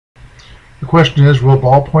The question is, will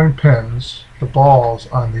ballpoint pens, the balls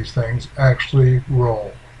on these things, actually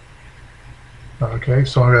roll? Okay,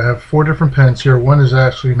 so I'm going to have 4 different pens here. One is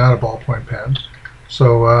actually not a ballpoint pen.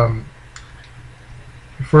 So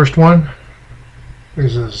the first one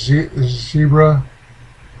is a Zebra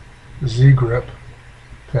Z-Grip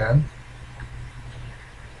pen.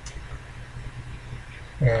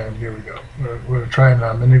 And here we go. We're going to try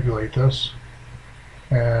and manipulate this.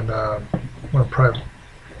 And I'm going to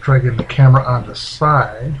try getting the camera on the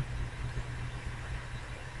side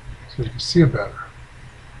so you can see it better.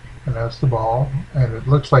 And that's the ball. And it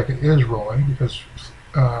looks like it is rolling because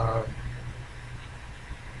I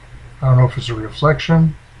don't know if it's a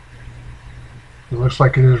reflection. It looks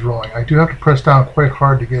like it is rolling. I do have to press down quite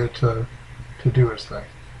hard to get it to do its thing.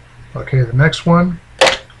 Okay, the next one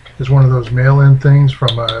is one of those mail-in things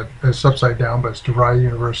from it's upside down, but it's DeVry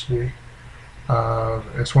University.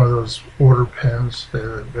 It's one of those order pens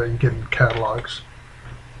that you get in catalogs.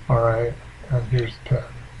 Alright, and here's the pen.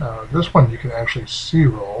 Now this one you can actually see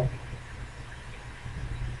roll.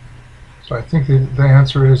 So I think the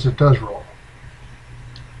answer is it does roll.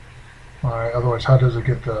 Alright, otherwise how does it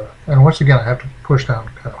get the... And once again I have to push down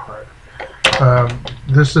kind of hard.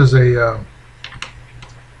 This is a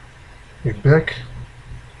Bic.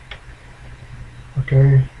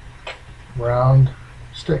 Okay, round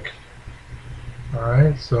stick.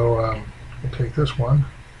 Alright, so we'll take this one.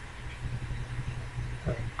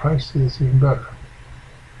 I can probably see this even better.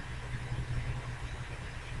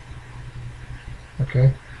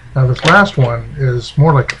 Okay, now this last one is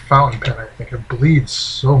more like a fountain pen, I think. It bleeds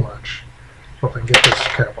so much. So if I can get this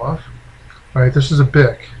cap off. Alright, this is a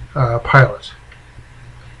Bic Pilot.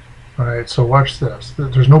 Alright, so watch this.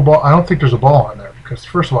 There's no ball. I don't think there's a ball on there because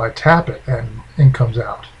first of all I tap it and ink comes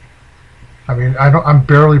out. I mean, I'm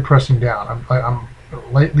barely pressing down. I'm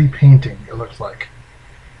lightly painting, it looks like.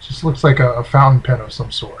 It just looks like a fountain pen of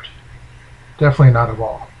some sort. Definitely not a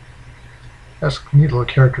ball. That's a neat little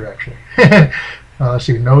character, actually. Let's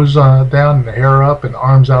see, nose down and the hair up and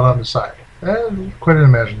arms out on the side. Quite an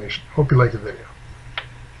imagination. Hope you liked the video.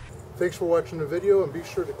 Thanks for watching the video, and be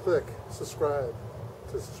sure to click subscribe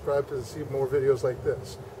to see more videos like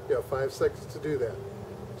this. You have 5 seconds to do that.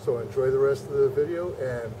 So enjoy the rest of the video,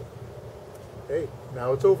 and hey,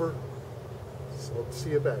 now it's over. So hope to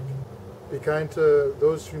see you back. Be kind to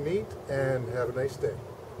those you meet, and have a nice day.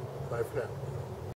 Bye for now.